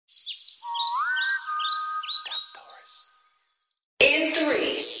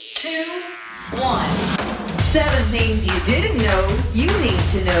2, 1. 7 things you didn't know you need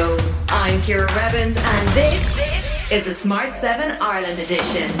to know. I'm Ciara Rebbins and this is the Smart 7 Ireland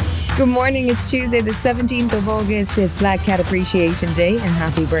edition. Good morning, it's Tuesday the 17th of August. It's Black Cat Appreciation Day and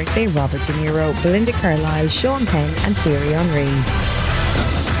happy birthday Robert De Niro, Belinda Carlisle, Sean Penn and Thierry Henry.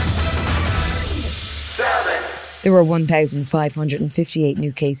 There were 1,558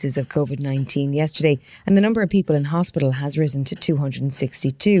 new cases of COVID-19 yesterday, and the number of people in hospital has risen to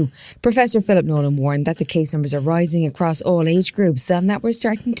 262. Professor Philip Nolan warned that the case numbers are rising across all age groups and that we're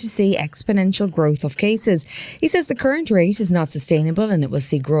starting to see exponential growth of cases. He says the current rate is not sustainable and it will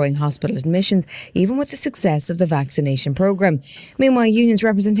see growing hospital admissions, even with the success of the vaccination programme. Meanwhile, unions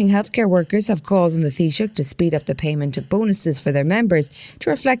representing healthcare workers have called on the Taoiseach to speed up the payment of bonuses for their members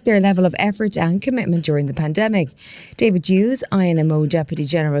to reflect their level of effort and commitment during the pandemic. David Hughes, INMO Deputy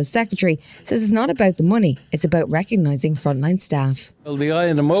General Secretary, says it's not about the money, it's about recognising frontline staff. Well, the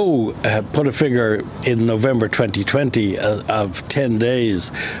INMO put a figure in November 2020 of 10 days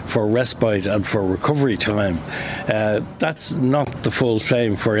for respite and for recovery time. That's not the full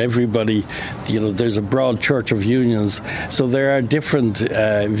same for everybody. You know, there's a broad church of unions, so there are different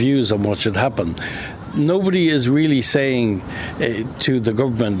views on what should happen. Nobody is really saying to the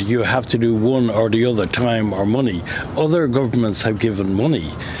government, you have to do one or the other, time or money. Other governments have given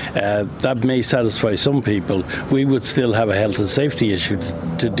money. That may satisfy some people. We would still have a health and safety issue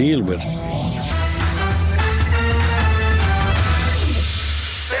to deal with.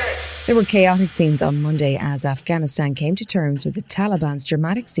 There were chaotic scenes on Monday as Afghanistan came to terms with the Taliban's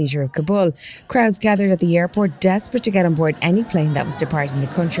dramatic seizure of Kabul. Crowds gathered at the airport desperate to get on board any plane that was departing the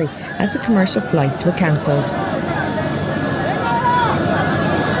country as the commercial flights were cancelled.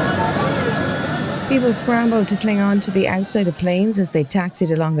 People scrambled to cling on to the outside of planes as they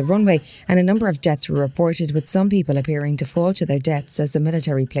taxied along the runway, and a number of deaths were reported, with some people appearing to fall to their deaths as the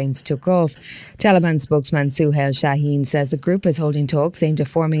military planes took off. Taliban spokesman Suhail Shaheen says the group is holding talks aimed at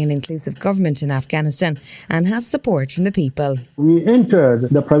forming an inclusive government in Afghanistan and has support from the people. We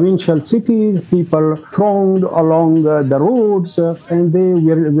entered the provincial cities, people thronged along the roads and they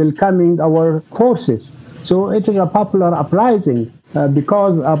were welcoming our forces. So it is a popular uprising.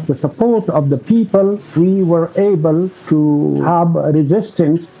 Because of the support of the people, we were able to have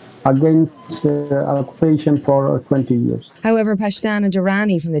resistance against occupation for 20 years. However, Pashtana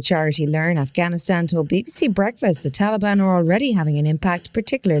Durrani from the charity Learn Afghanistan told BBC Breakfast the Taliban are already having an impact,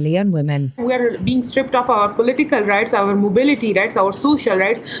 particularly on women. We are being stripped of our political rights, our mobility rights, our social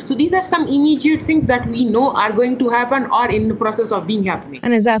rights. So these are some immediate things that we know are going to happen or in the process of being happening.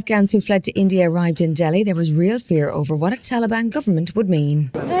 And as Afghans who fled to India arrived in Delhi, there was real fear over what a Taliban government would mean.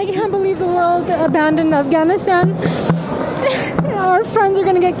 I can't believe the world abandoned Afghanistan. Our friends are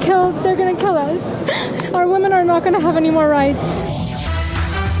going to get killed. They're going to kill us. Our women are not going to have any more rights.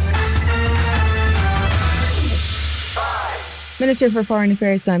 Minister for Foreign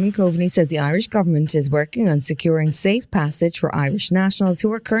Affairs Simon Coveney says the Irish government is working on securing safe passage for Irish nationals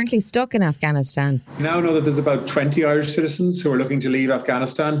who are currently stuck in Afghanistan. We now know that there's about 20 Irish citizens who are looking to leave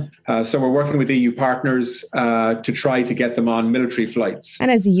Afghanistan. So we're working with EU partners to try to get them on military flights.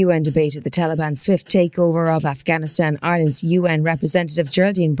 And as the UN debated the Taliban's swift takeover of Afghanistan, Ireland's UN representative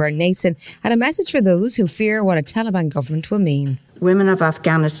Geraldine Byrne-Nason had a message for those who fear what a Taliban government will mean. Women of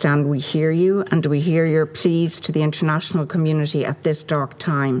Afghanistan, we hear you and we hear your pleas to the international community at this dark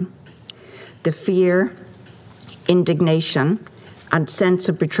time. The fear, indignation and sense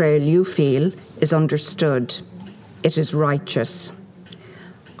of betrayal you feel is understood. It is righteous.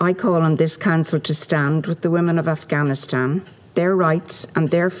 I call on this council to stand with the women of Afghanistan. Their rights and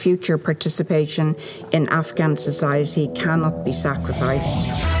their future participation in Afghan society cannot be sacrificed.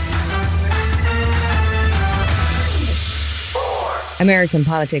 American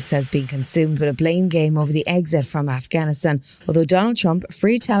politics has been consumed with a blame game over the exit from Afghanistan. Although Donald Trump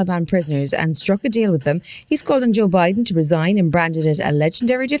freed Taliban prisoners and struck a deal with them, he's called on Joe Biden to resign and branded it a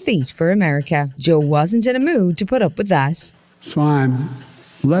legendary defeat for America. Joe wasn't in a mood to put up with that. So I'm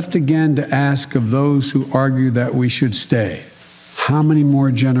left again to ask of those who argue that we should stay. How many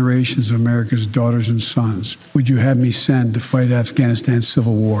more generations of America's daughters and sons would you have me send to fight Afghanistan's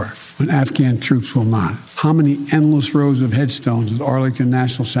civil war when Afghan troops will not? How many endless rows of headstones at Arlington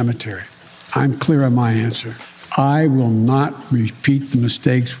National Cemetery? I'm clear on my answer. I will not repeat the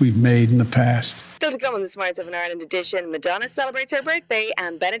mistakes we've made in the past. Still to come on the Smart 7 Ireland edition, Madonna celebrates her birthday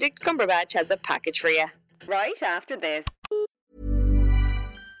and Benedict Cumberbatch has a package for you. Right after this.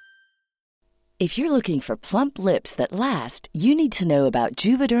 If you're looking for plump lips that last, you need to know about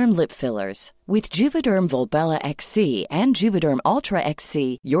Juvederm lip fillers. With Juvederm Volbella XC and Juvederm Ultra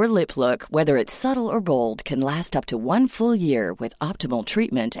XC, your lip look, whether it's subtle or bold, can last up to 1 full year with optimal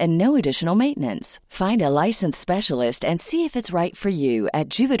treatment and no additional maintenance. Find a licensed specialist and see if it's right for you at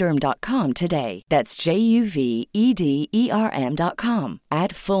Juvederm.com today. That's JUVEDERM.com.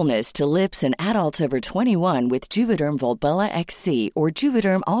 Add fullness to lips in adults over 21 with Juvederm Volbella XC or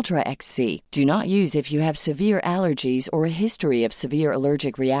Juvederm Ultra XC. Do not use if you have severe allergies or a history of severe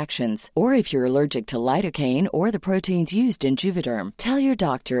allergic reactions, or if you're allergic to lidocaine or the proteins used in Juvederm. Tell your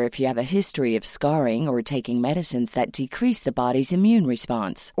doctor if you have a history of scarring or taking medicines that decrease the body's immune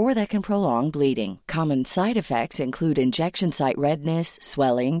response or that can prolong bleeding. Common side effects include injection site redness,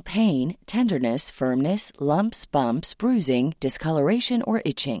 swelling, pain, tenderness, firmness, lumps, bumps, bruising, discoloration, or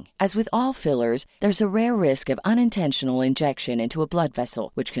itching. As with all fillers, there's a rare risk of unintentional injection into a blood vessel,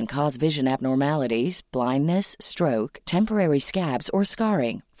 which can cause vision abnormalities, blindness, stroke, temporary scabs, or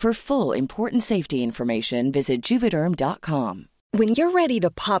scarring. For full, important safety information, visit Juvederm.com. When you're ready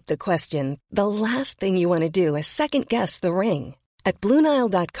to pop the question, the last thing you want to do is second-guess the ring. At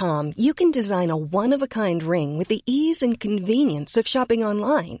BlueNile.com, you can design a one-of-a-kind ring with the ease and convenience of shopping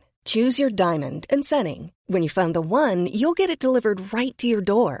online. Choose your diamond and setting. When you find the one, you'll get it delivered right to your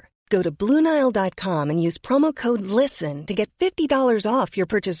door. Go to BlueNile.com and use promo code LISTEN to get $50 off your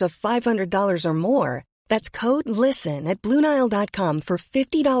purchase of $500 or more. That's code LISTEN at BlueNile.com for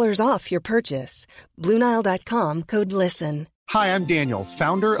 $50 off your purchase. BlueNile.com, code LISTEN. Hi, I'm Daniel,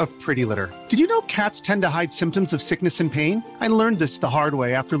 founder of Pretty Litter. Did you know cats tend to hide symptoms of sickness and pain? I learned this the hard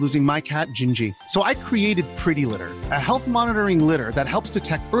way after losing my cat, Gingy. So I created Pretty Litter, a health monitoring litter that helps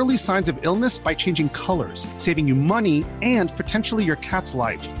detect early signs of illness by changing colors, saving you money and potentially your cat's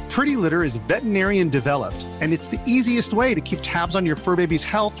life. Pretty Litter is veterinarian developed, and it's the easiest way to keep tabs on your fur baby's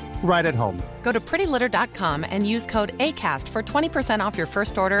health right at home. Go to prettylitter.com and use code ACAST for 20% off your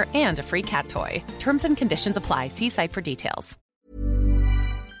first order and a free cat toy. Terms and conditions apply. See site for details.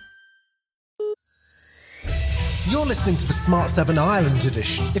 You're listening to the Smart 7 Ireland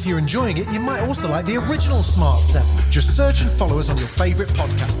edition. If you're enjoying it, you might also like the original Smart 7. Just search and follow us on your favourite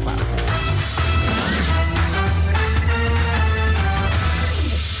podcast platform.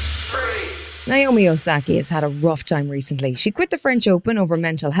 Naomi Osaka has had a rough time recently. She quit the French Open over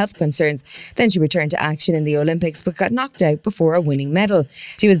mental health concerns. Then she returned to action in the Olympics but got knocked out before a winning medal.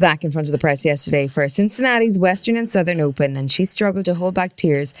 She was back in front of the press yesterday for Cincinnati's Western and Southern Open, and she struggled to hold back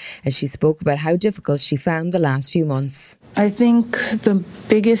tears as she spoke about how difficult she found the last few months. I think the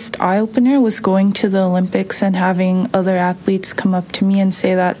biggest eye-opener was going to the Olympics and having other athletes come up to me and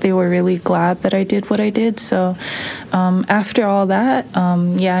say that they were really glad that I did what I did. So after all that,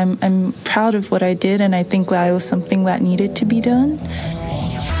 I'm proud of what I did, and I think that it was something that needed to be done.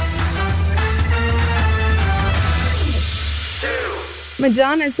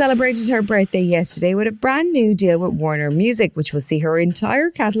 Madonna celebrated her birthday yesterday with a brand new deal with Warner Music, which will see her entire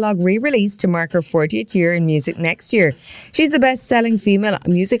catalogue re-released to mark her 40th year in music next year. She's the best-selling female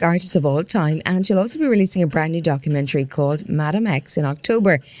music artist of all time, and she'll also be releasing a brand new documentary called Madam X in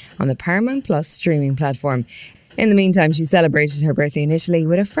October on the Paramount Plus streaming platform. In the meantime, she celebrated her birthday in Italy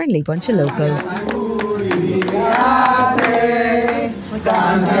with a friendly bunch of locals.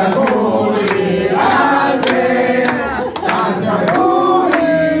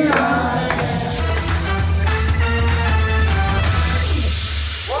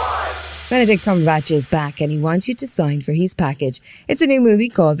 Benedict Cumberbatch is back and he wants you to sign for his package. It's a new movie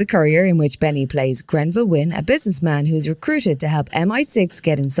called The Courier in which Benny plays Grenville Wynne, a businessman who's recruited to help MI6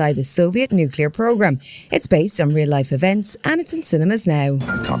 get inside the Soviet nuclear program. It's based on real-life events and it's in cinemas now.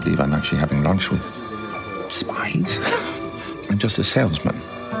 I can't believe I'm actually having lunch with spies. I'm just a salesman.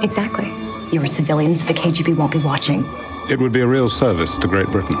 Exactly. You're a civilian, so the KGB won't be watching. It would be a real service to Great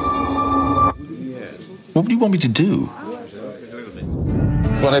Britain. What would you want me to do?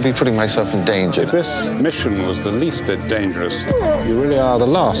 Would I be putting myself in danger? If this mission was the least bit dangerous, you really are the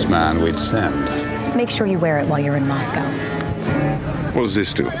last man we'd send. Make sure you wear it while you're in Moscow. What does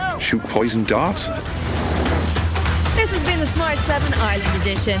this do? Shoot poison darts? This has been the Smart 7 Ireland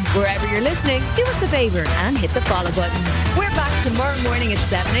edition. Wherever you're listening, do us a favour and hit the follow button. We're back tomorrow morning at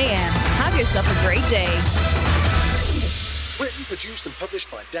 7 a.m. Have yourself a great day. Written, produced and published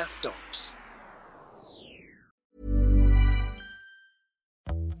by Daft Dogs.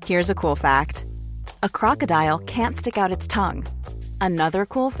 Here's a cool fact. A crocodile can't stick out its tongue. Another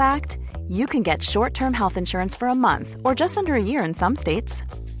cool fact, you can get short-term health insurance for a month or just under a year in some states.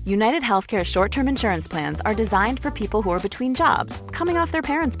 United Healthcare short-term insurance plans are designed for people who are between jobs, coming off their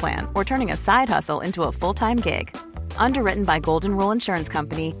parents' plan, or turning a side hustle into a full-time gig. Underwritten by Golden Rule Insurance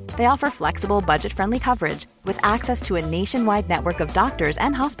Company, they offer flexible, budget-friendly coverage with access to a nationwide network of doctors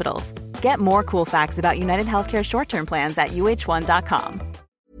and hospitals. Get more cool facts about United Healthcare short-term plans at uh1.com.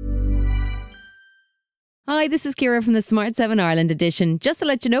 Hi, this is Ciara from the Smart 7 Ireland edition. Just to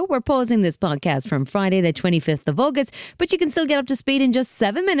let you know, we're pausing this podcast from Friday the 25th of August, but you can still get up to speed in just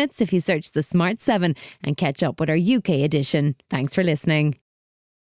 7 minutes if you search the Smart 7 and catch up with our UK edition. Thanks for listening.